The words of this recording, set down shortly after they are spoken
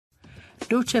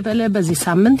ዶቼ ቬለ በዚህ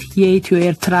ሳምንት የኢትዮ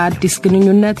ኤርትራ አዲስ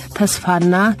ግንኙነት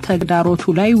ተስፋና ተግዳሮቱ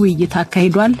ላይ ውይይት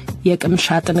አካሂዷል።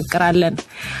 የቅምሻ ጥንቅር አለን።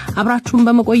 አብራችሁን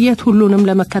በመቆየት ሁሉንም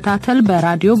ለመከታተል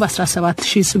በራዲዮ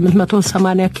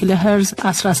በ17880 ኪሎ ሄርዝ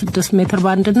 16 ሜትር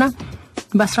ባንድና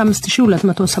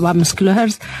በ15275 ኪሎ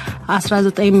ሄርዝ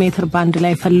 19 ሜትር ባንድ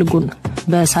ላይ ፈልጉን።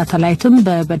 በሳተላይትም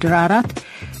በበድር 4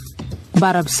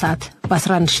 በአረብሳት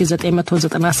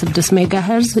በ11996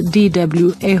 ሜጋሄርዝ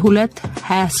DWA2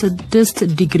 26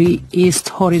 ዲግሪ ኢስት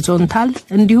ሆሪዞንታል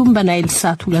እንዲሁም በናይል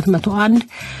ሳት 201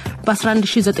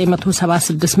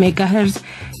 በ11976 ሜጋሄርዝ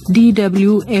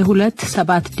DWA2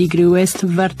 7 ዲግሪ ዌስት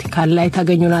ቨርቲካል ላይ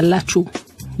ታገኙናላችሁ።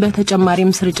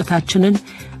 በተጨማሪም ስርጭታችንን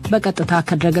በቀጥታ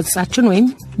ከድረገጻችን ወይም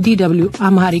DW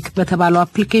አምሃሪክ በተባለው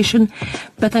አፕሊኬሽን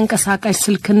በተንቀሳቃሽ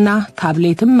ስልክና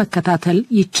ታብሌትም መከታተል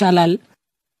ይቻላል።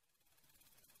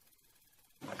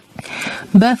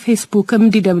 በፌስቡክም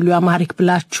DW አምሃሪክ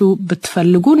ብላችሁ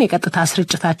ብትፈልጉን የቀጥታ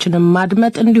ስርጭታችንን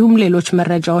ማድመጥ እንዲሁም ሌሎች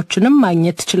መረጃዎችንም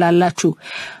ማግኘት ትችላላችሁ።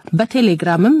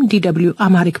 በቴሌግራምም DW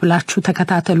አምሃሪክ ብላችሁ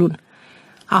ተከታተሉን።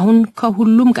 አሁን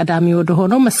ከሁሉም ቀዳሚ ወደ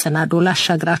ሆነው መሰናዶ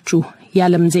ላሻግራችሁ።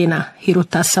 የዓለም ዜና ሂሩት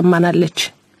ታሰማናለች።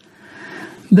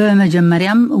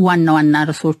 በመጀመሪያም ዋና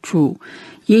ርዕሶቹ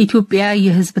የኢትዮጵያ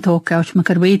የሕዝብ ተወካዮች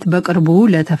ምክር ቤት በቅርቡ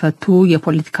ለተፈቱ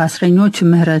የፖለቲካ እስረኞች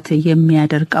ምህረት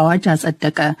የሚያደርግ አዋጅ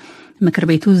አጸደቀ። ምክር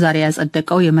ቤቱ ዛሬ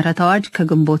ያጸደቀው የምህረት አዋጅ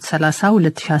ከግንቦት 30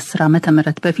 2010 ዓ.ም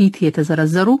በፊት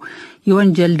የተዘረዘሩ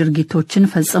የወንጀል ድርጊቶችን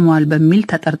ፈጽመዋል በሚል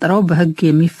ተጠርጥረው በሕግ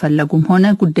የሚፈለጉም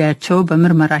ሆነ ጉዳያቸው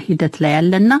በምርመራ ሂደት ላይ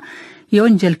ያለና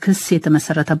የወንጀል ክስ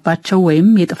የተመሰረተባቸው ወይም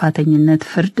የጥፋተኝነት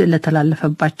ፍርድ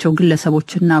ለተላለፈባቸው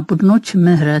ግለሰቦችና ቡድኖች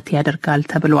ምህረት ያደርጋል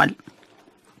ተብሏል።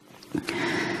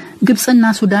 ግብጽና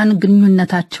ሱዳን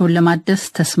ግንኙነታቸውን ለማደስ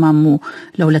ተስማሙ።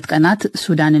 ለሁለት ቀናት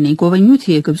ሱዳንን የጎበኙት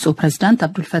የግብጹ ፕሬዝዳንት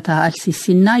አብዱልፈታህ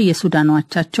አልሲሲና የሱዳን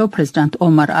አቻቸው ፕሬዝዳንት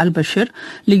ኦመር አልበሽር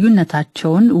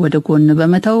ልዩነታቸውን ወደ ጎን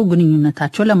በመተው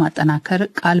ግንኙነታቸውን ለማጠናከር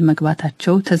ቃል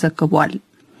መግባታቸው ተዘግቧል።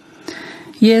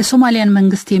 የሶማሊያን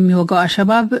መንግስት የሚወጋው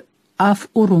አሸባብ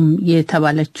አፍኡሩም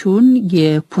የተባለችውን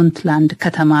የፑንትላንድ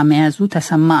ከተማ መያዙ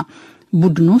ተሰማ።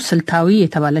 ቡድኑ ስልታዊ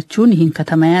የተባለችውን ይህን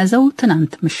ከተማ ያዘው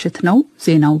ትናንት ምሽት ነው።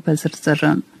 ዜናው በዝርዝር።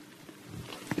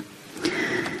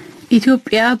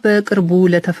 ኢትዮጵያ በቅርቡ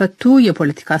ለተፈቱ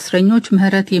የፖለቲካ እስረኞች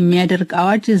ምህረት የሚያደርግ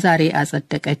አዋጅ ዛሬ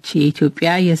አጸደቀች።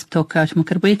 የኢትዮጵያ የሕዝብ ተወካዮች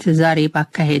ምክር ቤት ዛሬ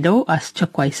ባካሄደው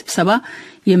አስቸኳይ ስብሰባ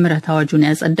የምህረት አዋጁን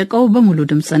ያጸደቀው በሙሉ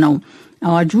ድምጽ ነው።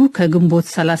 አዋጁ ከግንቦት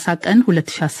 30 ቀን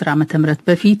 2010 ዓ.ም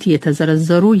በፊት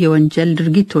የተዘረዘሩ የወንጀል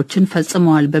ድርጊቶችን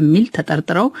ፈጽመዋል በሚል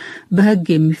ተጠርጥረው በሕግ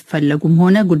የሚፈለጉም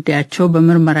ሆነ ጉዳያቸው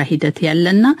በምርመራ ሂደት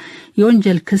ያለና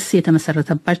የወንጀል ክስ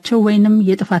የተመሰረተባቸው ወይንም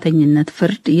የጥፋተኝነት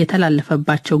ፍርድ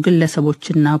የተላለፈባቸው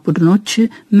ግለሰቦችና ቡድኖች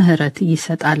ምህረት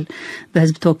ይሰጣል።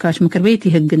 በሕዝብ ተወካዮች ምክር ቤት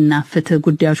የሕግና ፍትህ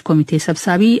ጉዳዮች ኮሚቴ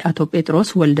ሰብሳቢ አቶ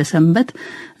ጴጥሮስ ወልደሰንበት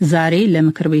ዛሬ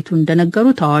ለምክር ቤቱ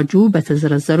እንደነገሩት አዋጁ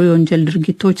በተዘረዘሩ የወንጀል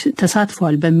ድርጊቶች ተሳትፏል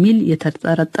በሚል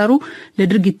የተጠረጠሩ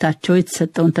ለድርጊታቸው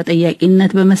የተሰጠውን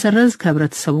ተጠያቂነት በመሰረዝ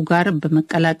ከህብረተሰቡ ጋር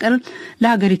በመቀላቀል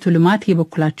ለሀገሪቱ ልማት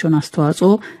የበኩላቸውን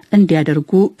አስተዋጽኦ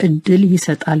እንዲያደርጉ እድል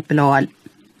ይሰጣል ብለዋል።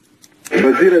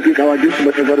 በዚህ ረቂቅ አዋጅ ውስጥ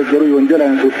በተዘረዘሩ የወንጀል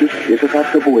አይነቶች ውስጥ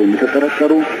የተሳተፉ ወይም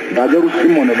የተጠረጠሩ በአገር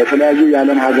ውስጥም ሆነ በተለያዩ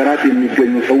የዓለም ሀገራት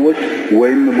የሚገኙ ሰዎች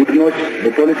ወይም ቡድኖች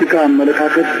በፖለቲካ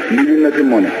አመለካከት ልዩነትም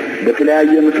ሆነ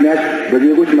በተለያየ ምክንያት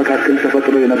በዜጎች መካከል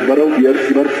ተፈጥሮ የነበረው የእርስ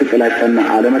በርስ ጥላቻና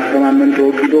አለመተማመን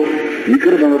ተወግዶ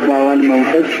ይቅር በመባባል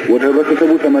መንፈስ ወደ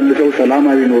ህብረተሰቡ ተመልሰው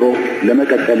ሰላማዊ ኑሮ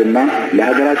ለመቀጠልና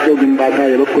ለሀገራቸው ግንባታ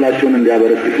የበኩላቸውን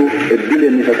እንዲያበረክቱ እድል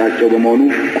የሚሰጣቸው በመሆኑ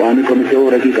ቋሚ ኮሚቴው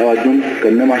ረቂቅ አዋጁን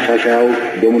ከነማሻሻያው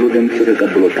በሙሉ ድምጽ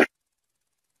ተቀብሎታል።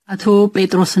 አቶ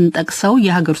ጴጥሮስን ጠቅሰው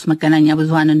የሀገር ውስጥ መገናኛ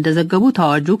ብዙሃን እንደዘገቡት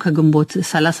አዋጁ ከግንቦት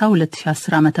 30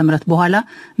 2010 ዓ.ም በኋላ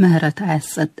ምህረት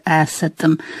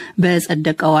አያሰጥም።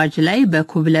 በጸደቀው አዋጅ ላይ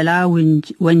በኩብለላ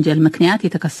ወንጀል ምክንያት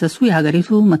የተከሰሱ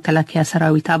የሀገሪቱ መከላከያ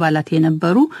ሰራዊት አባላት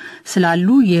የነበሩ ስላሉ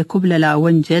የኩብለላ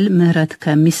ወንጀል ምህረት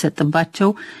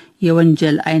ከሚሰጥባቸው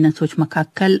የወንጀል አይነቶች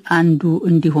መካከል አንዱ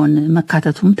እንዲሆን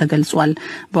መካተቱም ተገልጿል።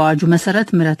 በአዋጁ መሰረት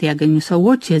ምህረት ያገኙ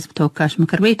ሰዎች የሕዝብ ተወካዮች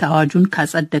ምክር ቤት አዋጁን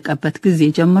ካጸደቀበት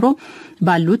ጊዜ ጀምሮ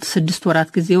ባሉት 6 ወራት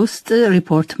ጊዜ ውስጥ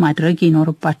ሪፖርት ማድረግ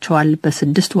ይኖርባቸዋል።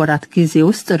 በ6 ወራት ጊዜ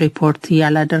ውስጥ ሪፖርት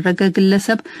ያላደረገ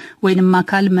ግለሰብ ወይንም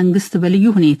አካል መንግስት በልዩ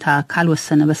ሁኔታ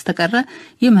ካልወሰነ በስተቀር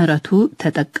የምህረቱ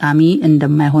ተጠቃሚ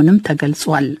እንደማይሆንም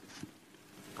ተገልጿል።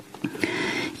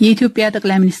 የኢትዮጵያ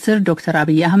ጠቅላይ ሚኒስትር ዶክተር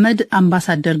አብይ አህመድ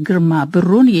አምባሳደር ግርማ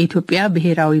ብሩን የኢትዮጵያ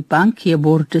ብሔራዊ ባንክ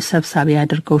የቦርድ ሰብሳቢ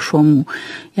አድርገው ሾሙ።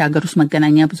 የሀገር ውስጥ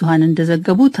መገናኛ ብዙሃን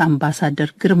እንደዘገቡት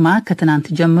አምባሳደር ግርማ ከትናንት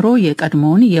ጀምሮ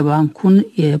የቀድሞውን የባንኩን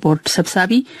የቦርድ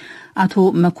ሰብሳቢ አቶ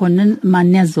መኮንን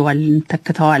ማን ያዘዋልን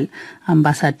ተከተዋል።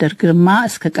 አምባሳደር ግርማ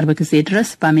እስከ ቅርብ ጊዜ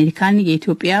ድረስ በአሜሪካን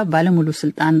የኢትዮጵያ ባለሙሉ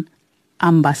ስልጣን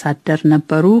አምባሳደር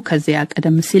ነበሩ። ከዚያ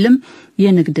ቀደም ሲልም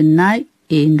የንግድና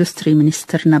የኢንዱስትሪ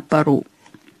ሚኒስትር ነበሩ።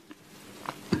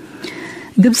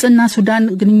 ግብጽና ሱዳን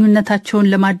ግንኙነታቸውን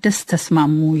ለማደስ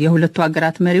ተስማሙ። የሁለቱ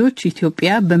ሀገራት መሪዎች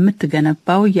ኢትዮጵያ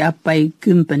በመትገነባው የአባይ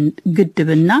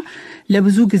ግድብና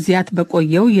ለብዙ ጊዜያት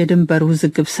በቆየው የድንበር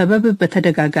ውዝግብ ሰበብ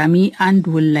በተደጋጋሚ አንድ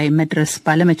ውል ላይ መድረስ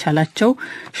ባለመቻላቸው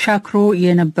ሻክሮ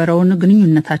የነበረውን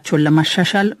ግንኙነታቸውን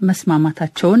ለማሻሻል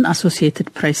መስማማታቸውን አሶሲኤትድ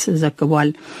ፕሬስ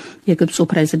ዘግቧል። የግብፁ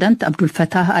ፕሬዝዳንት አብዱል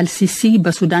ፈታህ አልሲሲ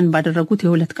በሱዳን ባደረጉት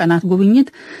የሁለት ቀናት ጉብኝት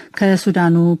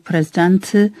ከሱዳኑ ፕሬዝዳንት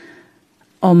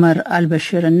ኦመር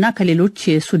አልበሽር እና ከሌሎች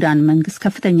የሱዳን መንግስት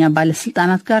ከፍተኛ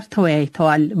ባለስልጣናት ጋር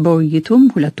ተወያይተዋል። በውይይቱም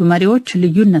ሁለቱ መሪዎች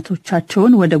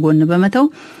ልዩነቶቻቸውን ወደ ጎን በመተው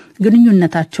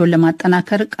ግንኙነታቸውን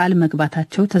ለማጠናከር ቃል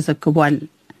መግባታቸው ተዘግቧል።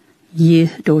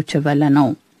 ይህ ዶይቼ ቬለ ነው።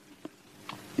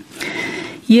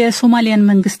 የሶማሊያን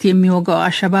መንግስት የሚወጋው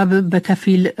አሸባብ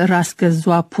በከፊል ራስ ገዟ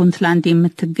ፑንትላንድ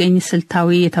የምትገኝ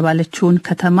ስልታዊ የተባለችውን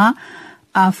ከተማ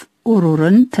አፍ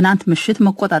ኡሩርን ትናንት ምሽት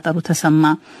መቆጣጠሩ ተሰማ።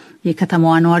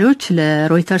 የከተማዋ ነዋሪዎች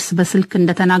ለሮይተርስ በስልክ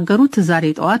እንደተናገሩት ዛሬ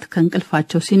ጠዋት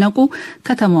ከእንቅልፋቸው ሲነቁ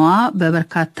ከተማዋ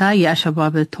በበርካታ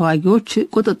የአሸባብ ተዋጊዎች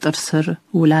ቁጥጥር ስር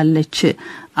ውላለች።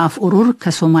 አፍ ኡሩር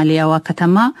ከሶማሊያዋ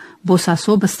ከተማ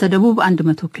ቦሳሶ በስተደቡብ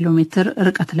 100 ኪሎ ሜትር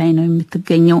ርቀት ላይ ነው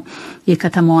የምትገኘው።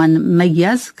 የከተማዋን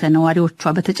መያዝ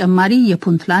ከነዋሪዎቿ በተጨማሪ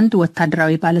የፑንትላንድ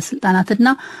ወታደራዊ ባለስልጣናትና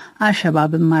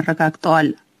አሸባብም አረጋግጠዋል።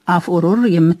 አፍ ኡሩር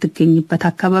የምትገኝበት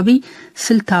አካባቢ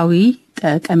ስልታዊ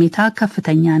ጠቀሜታ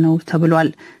ከፍተኛ ነው ተብሏል።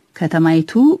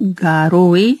 ከተማይቱ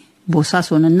ጋሮዌ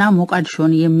ቦሳሶንና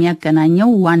ሞቃዲሾን የሚያገናኘው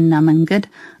ዋና መንገድ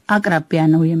አቅራቢያ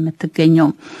ነው የምትገኘው።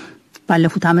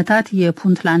 ባለፉት ዓመታት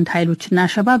የፑንትላንድ ኃይሎችና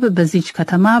አሸባብ በዚች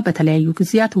ከተማ በተለያዩ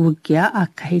ጊዜያት ውጊያ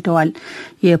አካሂደዋል።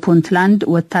 የፑንትላንድ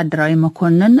ወታደራዊ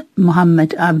መኮንን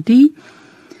መሐመድ አብዲ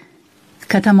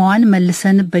ከተማዋን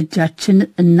መልሰን በእጃችን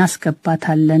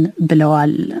እናስገባታለን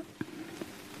ብለዋል።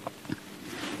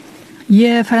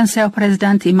 የፈረንሳዩ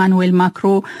ፕሬዝዳንት ኢማኑኤል ማክሮ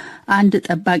አንድ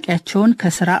ጠባቂያቸውን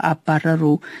ከስራ አባረሩ።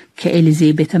 ከኤሊዜ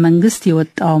ቤተመንግስት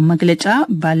የወጣው መግለጫ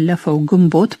ባለፈው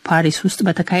ግንቦት ፓሪስ ውስጥ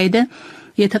በተካሄደ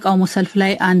የተቃውሞ ሰልፍ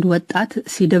ላይ አንድ ወጣት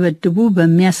ሲደበድቡ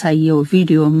በሚያሳየው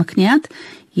ቪዲዮ ምክንያት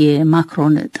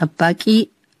የማክሮን ጠባቂ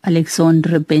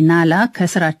አሌክሳንድር ቤናላ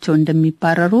ከስራቸው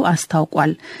እንደሚባረሩ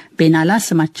አስታውቋል። ቤናላ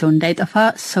ስማቸው እንዳይጠፋ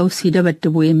ሰው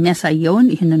ሲደበድቡ የሚያሳየውን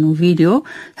ይህንኑ ቪዲዮ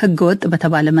ህገወጥ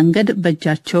በተባለ መንገድ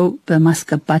በእጃቸው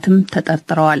በማስገባትም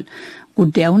ተጠርጥረዋል።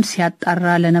 ጉዳዩን ሲያጣራ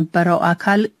ለነበረው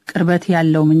አካል ቅርበት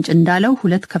ያለው ምንጭ እንዳለው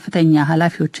ሁለት ከፍተኛ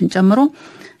ኃላፊዎችን ጨምሮ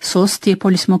 3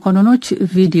 የፖሊስ መኮንኖች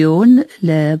ቪዲዮውን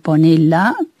ለቦኔላ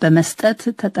በመስጠት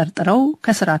ተጠርጥረው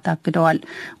ከስራ ታግደዋል።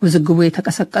 ውዝግቡ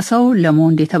የተቀሰቀሰው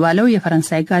ለሞንድ የተባለው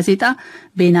የፈረንሳይ ጋዜጣ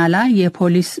ቤናላ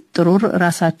የፖሊስ ጥሩር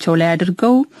ራሳቸው ላይ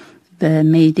አድርገው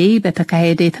በሜይዴይ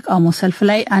በተካሄደ የተቃውሞ ሰልፍ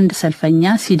ላይ አንድ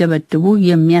ሰልፈኛ ሲደበድቡ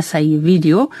የሚያሳይ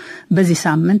ቪዲዮ በዚህ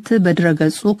ሳምንት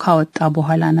በድረገጹ ካወጣ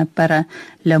በኋላ ነበረ።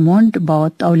 ለሞንድ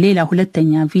ባወጣው ሌላ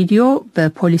ሁለተኛ ቪዲዮ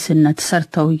በፖሊስነት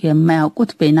ሰርተው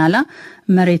የማያውቁት ቤናላ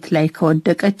መሬት ላይ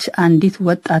ከወደቀች አንዲት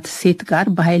ወጣት ሴት ጋር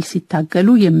በኃይል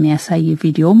ሲታገሉ የሚያሳይ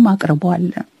ቪዲዮም አቅርቧል።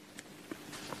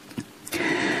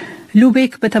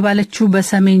 ሉቤክ በተባለችው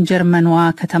በሰሜን ጀርመኗ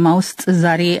ከተማ ውስጥ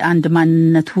ዛሬ አንድ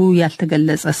ማንነቱ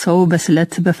ያልተገለጸ ሰው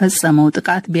በስለት በፈጸመው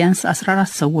ጥቃት ቢያንስ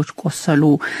 14 ሰዎች ቆሰሉ።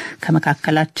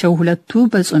 ከመካከላቸው 2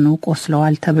 በጽኑ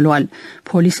ቆስለዋል ተብሏል።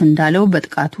 ፖሊስ እንዳለው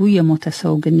በጥቃቱ የሞተ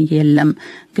ሰው ግን የለም።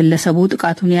 ግለሰቡ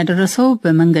ጥቃቱን ያደረሰው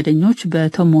በመንገደኞች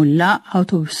በተሞላ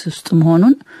አውቶቡስ ውስጥ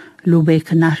መሆኑን ሉቤክ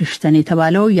ናህሪሽተን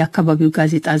የተባለው የአካባቢው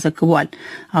ጋዜጣ ዘግቧል።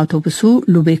 አውቶቡሱ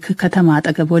ሉቤክ ከተማ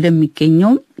አጠገብ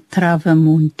ወደሚገኘው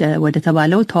ትራቨሙንደ ወደ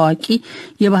ተባለው ታዋቂ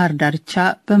የባህር ዳርቻ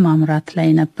በማምራት ላይ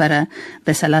ነበረ።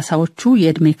 በ30ዎቹ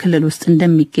የእድሜ ክልል ውስጥ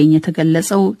እንደሚገኝ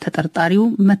የተገለጸው ተጠርጣሪው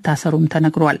መታሰሩም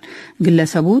ተነግሯል።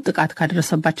 ግለሰቡ ጥቃት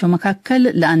ካደረሰባቸው መካከል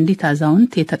ለአንዲት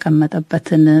አዛውንት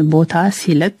የተቀመጠበትን ቦታ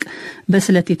ሲለቅ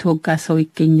በስለት የተወጋ ሰው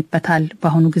ይገኝበታል።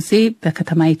 በአሁኑ ጊዜ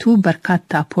በከተማይቱ በርካታ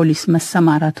ፖሊስ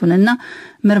መሰማራቱንና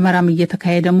ምርመራም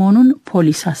እየተካሄደ መሆኑን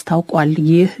ፖሊስ አስታውቋል።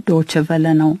 ይህ ዶይቼ ቬለ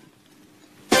ነው።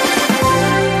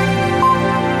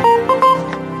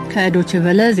 ከዶይቼ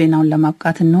ቬለ ዜናውን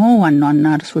ለማብቃት ነው ዋና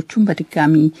ዋና ርዕሶቹን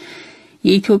በድጋሚ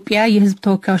የኢትዮጵያ የሕዝብ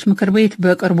ተወካዮች ምክር ቤት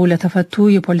በቅርቡ ለተፈቱ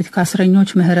የፖለቲካ እስረኞች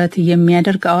ምህረት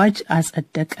የሚያደርግ አዋጅ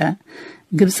አጸደቀ።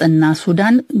 ግብጽና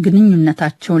ሱዳን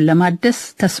ግንኙነታቸውን ለማደስ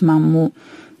ተስማሙ።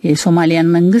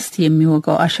 የሶማሊያን መንግስት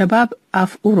የሚወጋው አሸባብ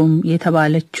አፍ ኡሩም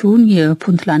የተባለችውን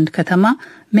የፑንትላንድ ከተማ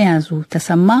መያዙ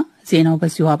ተሰማ። ዜናው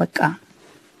በዚሁ አበቃ።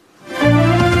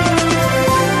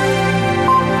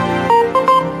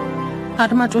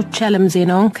 አድማጮች ያለም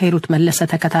ዜናውን ከሂሩት መለሰ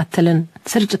ተከታተልን።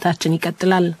 ስርጭታችን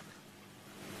ይቀጥላል።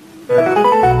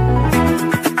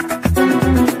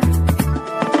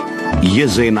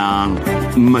 የዜና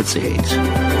መጽሔት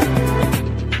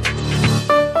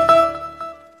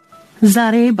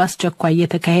ዛሬ በአስቸኳይ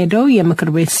የተካሄደው የምክር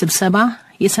ቤት ስብሰባ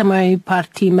የሰማያዊ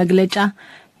ፓርቲ መግለጫ፣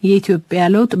 የኢትዮጵያ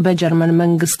ለውጥ በጀርመን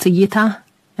መንግስት እይታ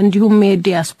እንዲሁም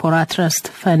የዲያስፖራ ትረስት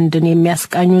ፈንድን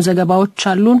የሚያስቃኙ ዘገባዎች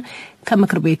አሉን።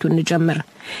 ከምክር ቤቱ እንጀምር።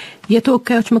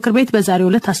 የተወካዮች ምክር ቤት በዛሬው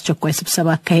ዕለት አስቸኳይ ስብሰባ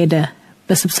አካሄደ።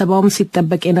 በስብሰባውም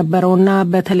ሲጠበቅ የነበረውና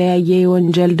በተለያየ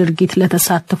የወንጀል ድርጊት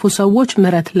ለተሳተፉ ሰዎች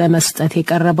ምህረት ለመስጠት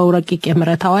የቀረበው ረቂቅ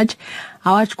የምህረት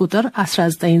አዋጅ ቁጥር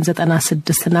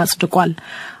 1996 አጽድቋል።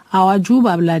 አዋጁ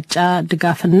በአብላጫ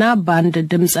ድጋፍና በአንድ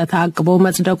ድምጽ ተአቅቦ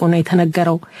መጽደቁ ነው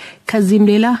የተነገረው። ከዚህም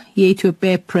ሌላ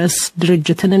የኢትዮጵያ ፕሬስ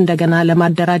ድርጅትን እንደገና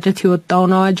ለማደራጀት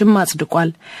የወጣውን አዋጅም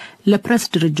አጽድቋል። ለፕሬስ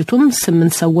ድርጅቱም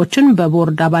 8 ሰዎችን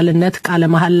በቦርድ አባልነት ቃለ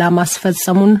መሐላ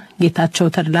ማስፈጸሙን ጌታቸው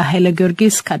ተድላ ኃይለ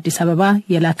ጊዮርጊስ ከአዲስ አበባ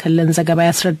የላከልን ዘገባ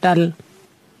ያስረዳል።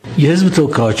 የሕዝብ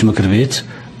ተወካዮች ምክር ቤት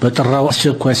በጠራው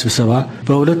አስቸኳይ ስብሰባ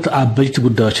በሁለት አበይት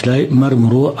ጉዳዮች ላይ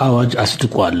መርምሮ አዋጅ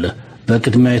አጽድቋል።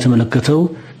 በቅድሚያ የተመለከተው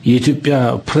የኢትዮጵያ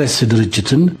ፕሬስ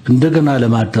ድርጅትን እንደገና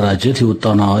ለማደራጀት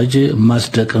የወጣውን አዋጅ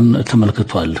ማጽደቅን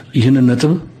ተመልክቷል። ይህንን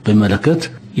ነጥብ በመለከት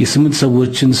የ8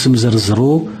 ሰዎችን ስም ዘርዝሮ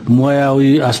ሙያዊ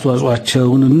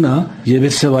አስተዋጽኦአቸውንና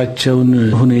የቤተሰባቸውን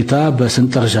ሁኔታ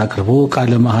በሰንጠረዥ አቅርቦ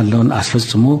ቃለ መሐላውን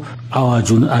አስፈጽሞ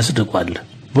አዋጁን አጽድቋል።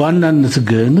 በዋናነት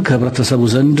ግን ከህብረተሰቡ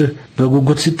ዘንድ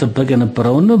በጉጉት ሲጠበቅ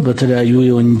የነበረውን በተለያዩ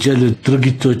የወንጀል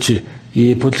ድርጊቶች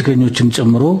የፖለቲከኞችን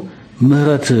ጨምሮ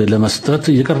ምህረት ለመስጠት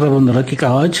የቀረበውን ረቂቅ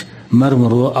አዋጅ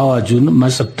መርምሮ አዋጁን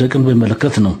ማጽደቅን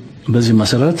በመለከት ነው። በዚህ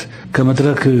መሰረት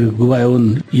ከመድረክ ጉባኤውን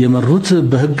የመሩት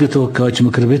በህግ ተወካዮች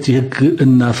ምክር ቤት የህግ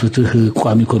እና ፍትህ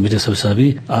ቋሚ ኮሚቴ ሰብሳቢ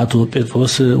አቶ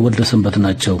ጴጥሮስ ወልደሰንበት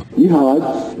ናቸው። ይህ አዋጅ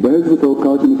በህዝብ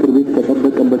ተወካዮች ምክር ቤት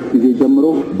ከጠበቀበት ጊዜ ጀምሮ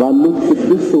ባሉት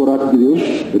 6 ወራት ጊዜ ውስጥ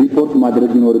ሪፖርት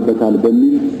ማድረግ ይኖርበታል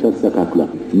በሚል ተስተካክሏል።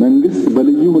 መንግስት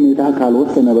በልዩ ሁኔታ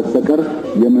ካልወሰነ በስተቀር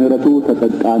የምህረቱ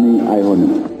ተጠቃሚ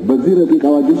አይሆንም። በዚህ ረቂቅ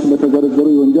አዋጅ ውስጥ በተዘረዘሩ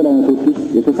የወንጀል አይነቶች ውስጥ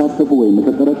የተሳተፉ ወይም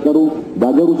የተጠረጠሩ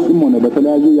በአገር ውስጥም ሆነ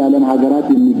በተለያዩ የዓለም ሀገራት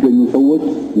የሚገኙ ሰዎች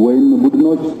ወይም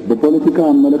ቡድኖች በፖለቲካ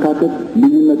አመለካከት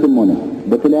ልዩነትም ሆነ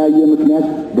በተለያየ ምክንያት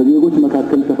በዜጎች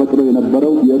መካከል ተፈጥሮ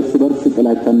የነበረው የእርስ በርስ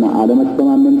ጥላቻና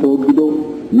አለመተማመን ተወግዶ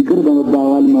ይቅር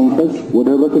በመባባል መንፈስ ወደ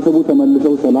ህብረተሰቡ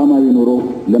ተመልሰው ሰላማዊ ኑሮ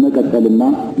ለመቀጠልና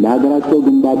ለሀገራቸው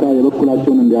ግንባታ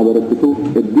የበኩላቸውን እንዲያበረክቱ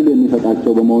እድል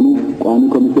የሚሰጣቸው በመሆኑ ቋሚ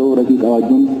ኮሚቴው ረቂቅ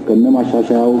አዋጁን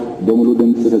ከነማሻሻያው በሙሉ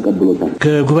ድምጽ ተቀብሎታል።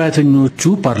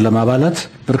 ከጉባኤተኞቹ ፓርላማ አባላት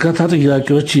በርካታ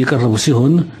ጥያቄዎች የቀረቡ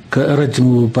ሲሆን ከረጅሙ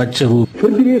ባጭሩ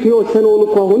ፍርድ ቤት የወሰነውን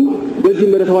እኮ አሁን በዚህ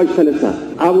ምህረት አዋጅ ተነሳ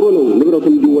አብሮ ነው ንብረቱ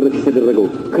እንዲወረስ የተደረገው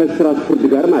ከስራት ፍርድ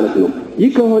ጋር ማለት ነው።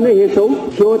 ይህ ከሆነ ይሄ ሰው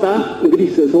ሲወጣ እንግዲህ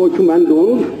ሰዎቹም አንድ ሆኑ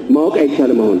ማወቅ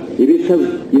አይቻልም። አሁን የቤተሰብ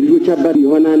የልጆች አባት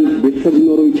ይሆናል፣ ቤተሰብ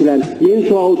ሊኖረው ይችላል። ይህን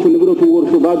ሰው አውጥቶ ንብረቱ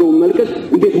ወርሶ ባዶውን መልቀቅ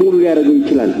እንዴት ሙሉ ሊያደርገው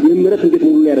ይችላል? ይህ ምህረት እንዴት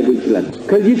ሙሉ ሊያደርገው ይችላል?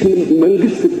 ከዚህ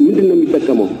መንግስት ምንድን ነው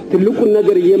የሚጠቀመው? ትልቁን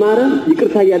ነገር እየማረ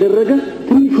ይቅርታ እያደረገ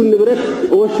ትንሹን ንብረት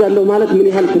እወስዳለሁ ማለት ምን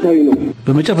ያህል ፍትሃዊ ነው?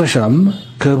 በመጨረሻም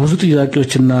ከብዙ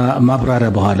ጥያቄዎችና ማብራሪያ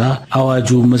በኋላ አዋጁ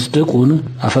መጽደቁን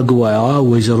አፈጉባኤዋ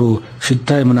ወይዘሮ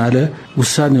ሽታይ ምናለ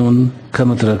ውሳኔውን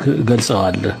ከመድረክ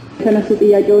ገልጸዋል። የተነሱ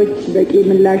ጥያቄዎች በቂ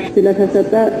ምላሽ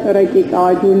ስለተሰጠ ረቂቅ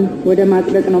አዋጁን ወደ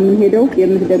ማጽደቅ ነው የምንሄደው።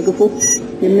 የምትደግፉ፣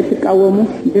 የምትቃወሙ፣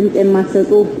 ድምጽ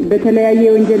የማትሰጡ በተለያየ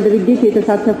የወንጀል ድርጊት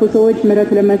የተሳተፉ ሰዎች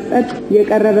ምህረት ለመስጠት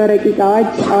የቀረበ ረቂቅ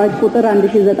አዋጅ ቁጥር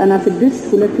 1096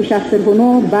 2010 ሆኖ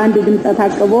በአንድ ድምጽ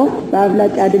ታቅቦ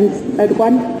በአብላጫ ድምጽ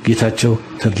ጸድቋል። ጌታቸው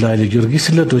ተድላ ኃይለ ጊዮርጊስ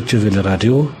ለዶይቼ ቬለ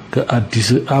ራዲዮ ከአዲስ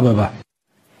አበባ።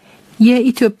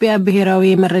 የኢትዮጵያ ብሔራዊ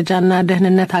መረጃና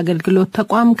ደህንነት አገልግሎት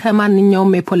ተቋም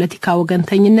ከማንኛውም የፖለቲካ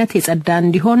ወገንተኝነት የጸዳ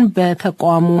እንዲሆን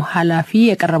በተቋሙ ኃላፊ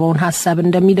የቀረበውን ሐሳብ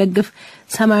እንደሚደግፍ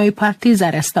ሰማያዊ ፓርቲ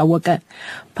ዛሬ አስታወቀ።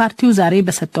 ፓርቲው ዛሬ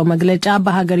በሰጠው መግለጫ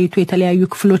በሀገሪቱ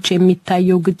የተለያዩ ክፍሎች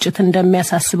የሚታየው ግጭት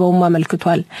እንደሚያሳስበውም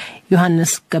አመልክቷል።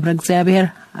 ዮሐንስ ገብረ እግዚአብሔር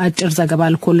አጭር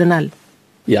ዘገባ ልኮልናል።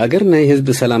 የአገርና የሕዝብ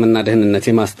ሰላምና ደህንነት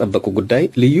የማስጠበቁ ጉዳይ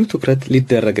ልዩ ትኩረት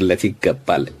ሊደረግለት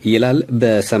ይገባል ይላል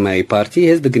በሰማያዊ ፓርቲ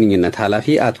የሕዝብ ግንኙነት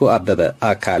ኃላፊ አቶ አበበ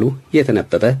አካሉ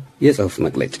የተነበበ የጽሑፍ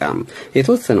መግለጫ።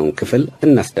 የተወሰነውን ክፍል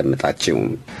እናስደምጣችሁ።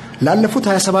 ላለፉት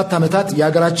 27 ዓመታት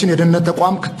የሀገራችን የደህንነት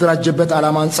ተቋም ከተደራጀበት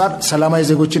ዓላማ አንጻር ሰላማዊ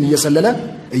ዜጎችን እየሰለለ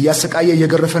እያሰቃየ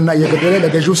እየገረፈና እየገደለ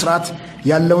ለገዢው ስርዓት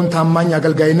ያለውን ታማኝ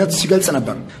አገልጋይነት ሲገልጽ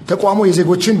ነበር። ተቋሙ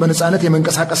የዜጎችን በነጻነት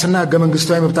የመንቀሳቀስና ህገ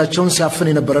መንግስታዊ መብታቸውን ሲያፍን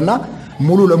የነበረና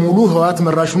ሙሉ ለሙሉ ህወሓት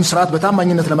መራሹን ስርዓት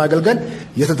በታማኝነት ለማገልገል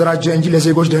የተደራጀ እንጂ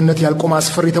ለዜጎች ደህንነት ያልቆመ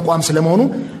አስፈሪ ተቋም ስለመሆኑ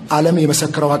ዓለም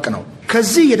የመሰከረው ሀቅ ነው።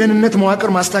 ከዚህ የደህንነት መዋቅር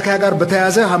ማስተካከያ ጋር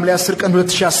በተያያዘ ሐምሌ 10 ቀን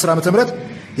 2010 ዓ.ም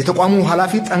የተቋሙ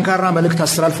ኃላፊ ጠንካራ መልእክት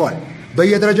አስተላልፈዋል።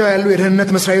 በየደረጃው ያሉ የደህንነት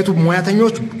መስሪያ ቤቱ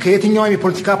ሙያተኞች ከየትኛውም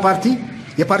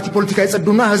የፓርቲ ፖለቲካ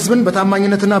የጸዱና ህዝብን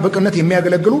በታማኝነትና በቅንነት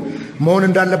የሚያገለግሉ መሆን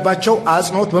እንዳለባቸው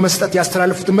አጽንኦት በመስጠት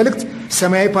ያስተላልፉት መልእክት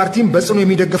ሰማያዊ ፓርቲም በጽኑ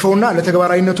የሚደግፈውና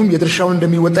ለተግባራዊነቱም የድርሻውን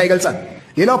እንደሚወጣ ይገልጻል።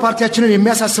 ሌላው ፓርቲያችንን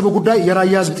የሚያሳስበው ጉዳይ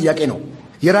የራያ ህዝብ ጥያቄ ነው።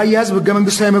 የራያ ህዝብ ህገ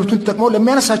መንግስታዊ መብቱን ተጠቅሞ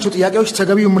ለሚያነሳቸው ጥያቄዎች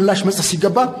ተገቢው ምላሽ መስጠት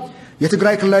ሲገባ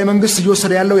የትግራይ ክልላዊ መንግስት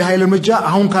እየወሰደ ያለው የኃይል እርምጃ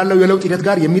አሁን ካለው የለውጥ ሂደት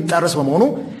ጋር የሚጣረስ በመሆኑ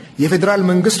የፌደራል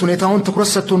መንግስት ሁኔታውን ትኩረት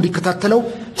ሰጥቶ እንዲከታተለው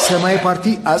ሰማያዊ ፓርቲ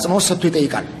አጽንኦት ሰጥቶ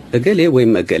ይጠይቃል። እገሌ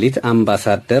ወይም እገሊት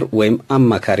አምባሳደር ወይም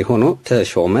አማካሪ ሆኖ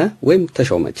ተሾመ ወይም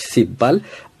ተሾመች ሲባል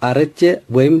አረጀ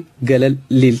ወይም ገለል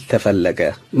ሊል ተፈለገ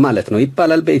ማለት ነው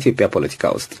ይባላል በኢትዮጵያ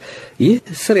ፖለቲካ ውስጥ። ይህ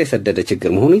ስር የሰደደ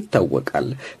ችግር መሆኑ ይታወቃል።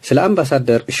 ስለ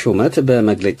አምባሳደር ሹመት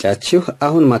በመግለጫችሁ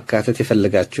አሁን ማካተት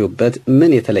የፈለጋችሁበት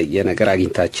ምን የተለየ ነገር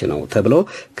አግኝታችሁ ነው ተብሎ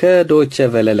ከዶቼ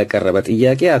ቬለ ለቀረበ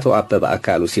ጥያቄ አቶ አበበ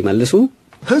አካሉ ሲመልሱ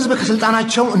ህዝብ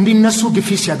ከስልጣናቸው እንዲነሱ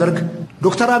ግፊት ሲያደርግ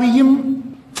ዶክተር አብይም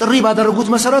ጥሪ ባደረጉት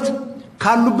መሰረት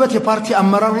ካሉበት የፓርቲ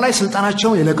አመራር ላይ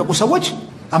ስልጣናቸውን የለቀቁ ሰዎች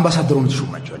አምባሳደሩን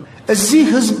ተሾማቸው። እዚህ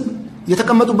ህዝብ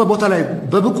የተቀመጡበት ቦታ ላይ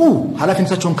በብቁ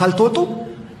ኃላፊነታቸውን ካልተወጡ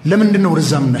ለምንድን ነው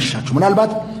ርዛም እናሻቸው?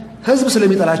 ምናልባት ህዝብ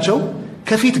ስለሚጠላቸው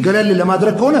ከፊት ገለል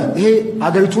ለማድረግ ከሆነ ይሄ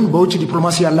አገሪቱን በውጭ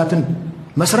ዲፕሎማሲ ያላትን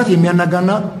መሰረት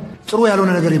የሚያናጋና ጥሩ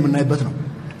ያልሆነ ነገር የምናይበት ነው።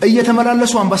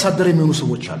 እየተመላለሱ አምባሳደር የሚሆኑ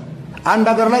ሰዎች አሉ። አንድ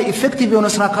ሀገር ላይ ኢፌክቲቭ የሆነ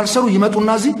ስራ ካልሰሩ ይመጡና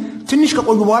እዚህ ትንሽ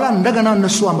ከቆዩ በኋላ እንደገና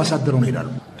እነሱ አምባሳደር ሆነው ይሄዳሉ።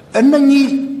 እነኚህ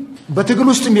በትግል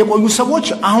ውስጥም የቆዩ ሰዎች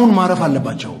አሁን ማረፍ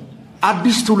አለባቸው።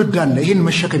 አዲስ ትውልድ አለ ይሄን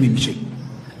መሸከም የሚችል።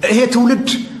 ይሄ ትውልድ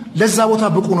ለዛ ቦታ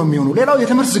ብቁ ነው የሚሆነው። ሌላው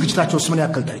የትምህርት ዝግጅታቸውስ ምን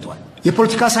ያክል ታይቷል?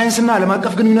 የፖለቲካ ሳይንስና ዓለም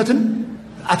አቀፍ ግንኙነትን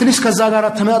አትሊስት ከዛ ጋር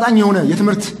ተመጣጣኝ የሆነ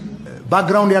የትምህርት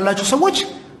ባክግራውንድ ያላቸው ሰዎች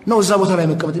ነው እዛ ቦታ ላይ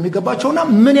መቀመጥ የሚገባቸውና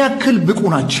ምን ያክል ብቁ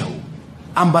ናቸው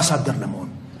አምባሳደር ለመሆን?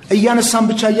 እያነሳን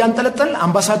ብቻ እያንጠለጠል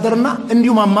አምባሳደርና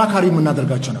እንዲሁም አማካሪ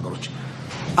የምናደርጋቸው ነገሮች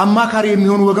አማካሪ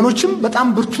የሚሆኑ ወገኖችም በጣም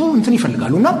ብርቱ እንትን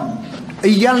ይፈልጋሉና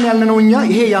እያልን ያለነው እኛ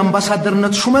ይሄ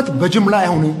የአምባሳደርነት ሹመት በጅምላ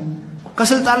አይሆን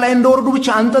ከስልጣን ላይ እንደወረዱ ብቻ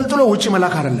አንጠልጥሎ ውጪ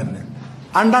መላክ አይደለም።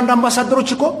 አንዳንድ አምባሳደሮች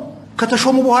እኮ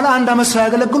ከተሾሙ በኋላ አንድ አመት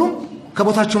ሳያገለግሉም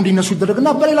ከቦታቸው እንዲነሱ ይደረግና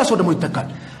በሌላ ሰው ደግሞ ይተካል።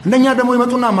 እንደኛ ደግሞ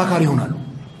ይመጡና አማካሪ ይሆናሉ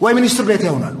ወይ ሚኒስትር ዴታ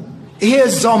ይሆናሉ። ይሄ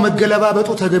እዛው መገለባበጡ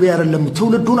ተገቢ አይደለም።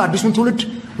 ትውልዱን አዲሱን ትውልድ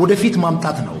ወደፊት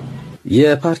ማምጣት ነው።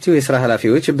 የፓርቲው የሥራ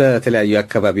ኃላፊዎች በተለያዩ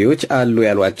አካባቢዎች አሉ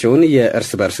ያሏቸውን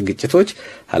የእርስ በርስ ግጭቶች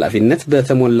ኃላፊነት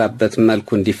በተሞላበት መልኩ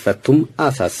እንዲፈቱም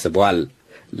አሳስበዋል።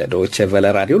 ለዶቼ ቬለ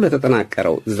ራዲዮ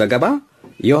ለተጠናቀረው ዘገባ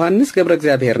ዮሐንስ ገብረ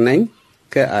እግዚአብሔር ነኝ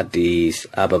ከአዲስ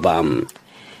አበባም።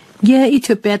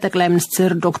 የኢትዮጵያ ጠቅላይ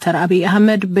ሚኒስትር ዶክተር አብይ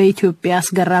አህመድ በኢትዮጵያ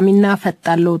አስገራሚና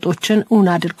ፈጣን ለውጦችን እውን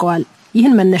አድርገዋል።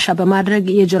 ይህን መነሻ በማድረግ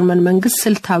የጀርመን መንግስት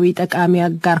ስልታዊ ጠቃሚ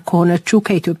አጋር ከሆነችው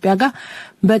ከኢትዮጵያ ጋር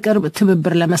በቅርብ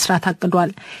ትብብር ለመስራት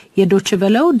አቅዷል። የዶቼ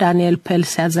ቬለው ዳንኤል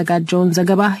ፔልስ ያዘጋጀውን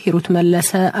ዘገባ ሂሩት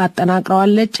መለሰ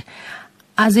አጠናቅረዋለች።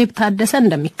 አዜብ ታደሰ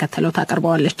እንደሚከተለው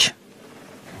ታቀርበዋለች።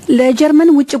 ለጀርመን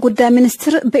ውጭ ጉዳይ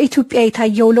ሚኒስትር በኢትዮጵያ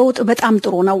የታየው ለውጥ በጣም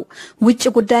ጥሩ ነው። ውጭ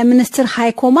ጉዳይ ሚኒስትር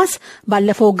ሃይኮ ማስ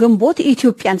ባለፈው ግንቦት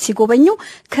ኢትዮጵያን ሲጎበኙ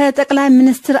ከጠቅላይ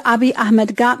ሚኒስትር አብይ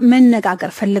አህመድ ጋር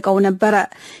መነጋገር ፈልገው ነበር።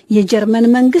 የጀርመን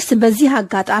መንግስት በዚህ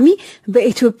አጋጣሚ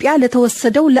በኢትዮጵያ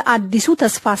ለተወሰደው ለአዲሱ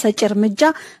ተስፋ ሰጪ እርምጃ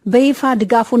በይፋ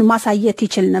ድጋፉን ማሳየት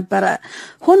ይችል ነበር።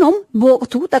 ሆኖም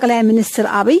በወቅቱ ጠቅላይ ሚኒስትር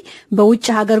አብይ በውጭ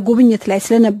ሀገር ጉብኝት ላይ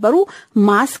ስለነበሩ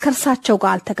ማስ ከርሳቸው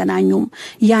ጋር አልተገናኙም።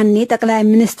 ያኔ ጠቅላይ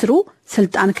ሚኒስትሩ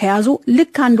ስልጣን ከያዙ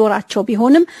ልክ አንድ ወራቸው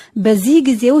ቢሆንም በዚህ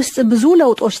ጊዜ ውስጥ ብዙ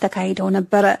ለውጦች ተካሂደው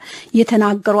ነበር።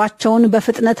 የተናገሯቸውን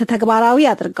በፍጥነት ተግባራዊ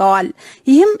አድርገዋል።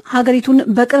 ይህም ሀገሪቱን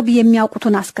በቅርብ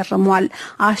የሚያውቁትን አስገርሟል።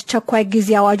 አስቸኳይ ጊዜ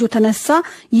አዋጁ ተነሳ፣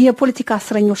 የፖለቲካ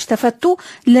እስረኞች ተፈቱ፣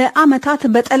 ለአመታት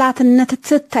በጠላትነት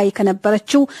ትታይ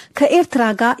ከነበረችው ከኤርትራ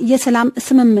ጋር የሰላም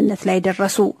ስምምነት ላይ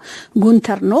ደረሱ።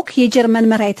 ጉንተር ኖክ የጀርመን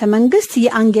መራሒተ መንግስት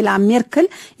የአንጌላ ሜርክል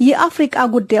የአፍሪካ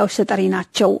ጉዳዮች ተጠሪ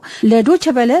ናቸው። ለዶቼ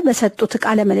ቬለ በሰጡት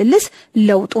ቃለ ምልልስ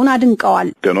ለውጡን አድንቀዋል።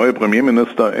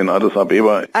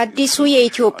 አዲሱ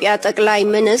የኢትዮጵያ ጠቅላይ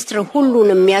ሚኒስትር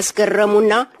ሁሉንም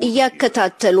ያስገረሙና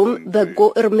እያከታተሉም በጎ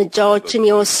እርምጃዎችን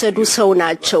የወሰዱ ሰው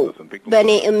ናቸው።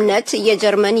 በእኔ እምነት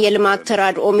የጀርመን የልማት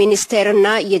ተራድኦ ሚኒስቴርና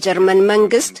የጀርመን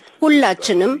መንግስት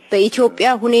ሁላችንም በኢትዮጵያ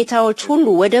ሁኔታዎች ሁሉ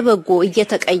ወደ በጎ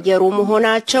እየተቀየሩ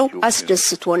መሆናቸው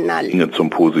አስደስቶናል።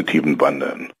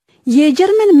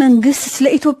 የጀርመን መንግስት ስለ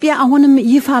ኢትዮጵያ አሁንም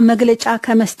ይፋ መግለጫ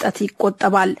ከመስጠት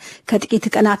ይቆጠባል። ከጥቂት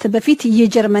ቀናት በፊት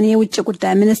የጀርመን የውጭ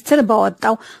ጉዳይ ሚኒስትር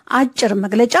ባወጣው አጭር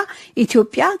መግለጫ ኢትዮጵያ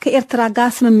ከኤርትራ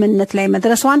ጋር ስምምነት ላይ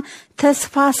መድረሷን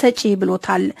ተስፋ ሰጪ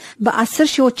ብሎታል። በ10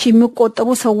 ሺዎች የሚቆጠሩ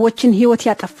ሰዎችን ህይወት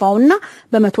ያጠፋውና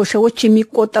በመቶ ሺዎች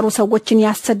የሚቆጠሩ ሰዎችን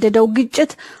ያሰደደው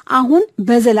ግጭት አሁን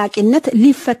በዘላቂነት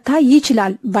ሊፈታ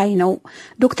ይችላል ባይ ነው።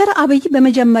 ዶክተር አብይ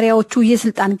በመጀመሪያዎቹ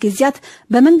የስልጣን ጊዜያት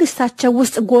በመንግስታቸው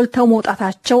ውስጥ ጎልተው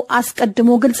መውጣታቸው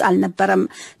አስቀድሞ ግልጽ አልነበረም።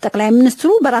 ጠቅላይ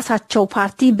ሚኒስትሩ በራሳቸው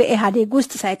ፓርቲ በኢህአዴግ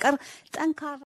ውስጥ ሳይቀር ጠንካራ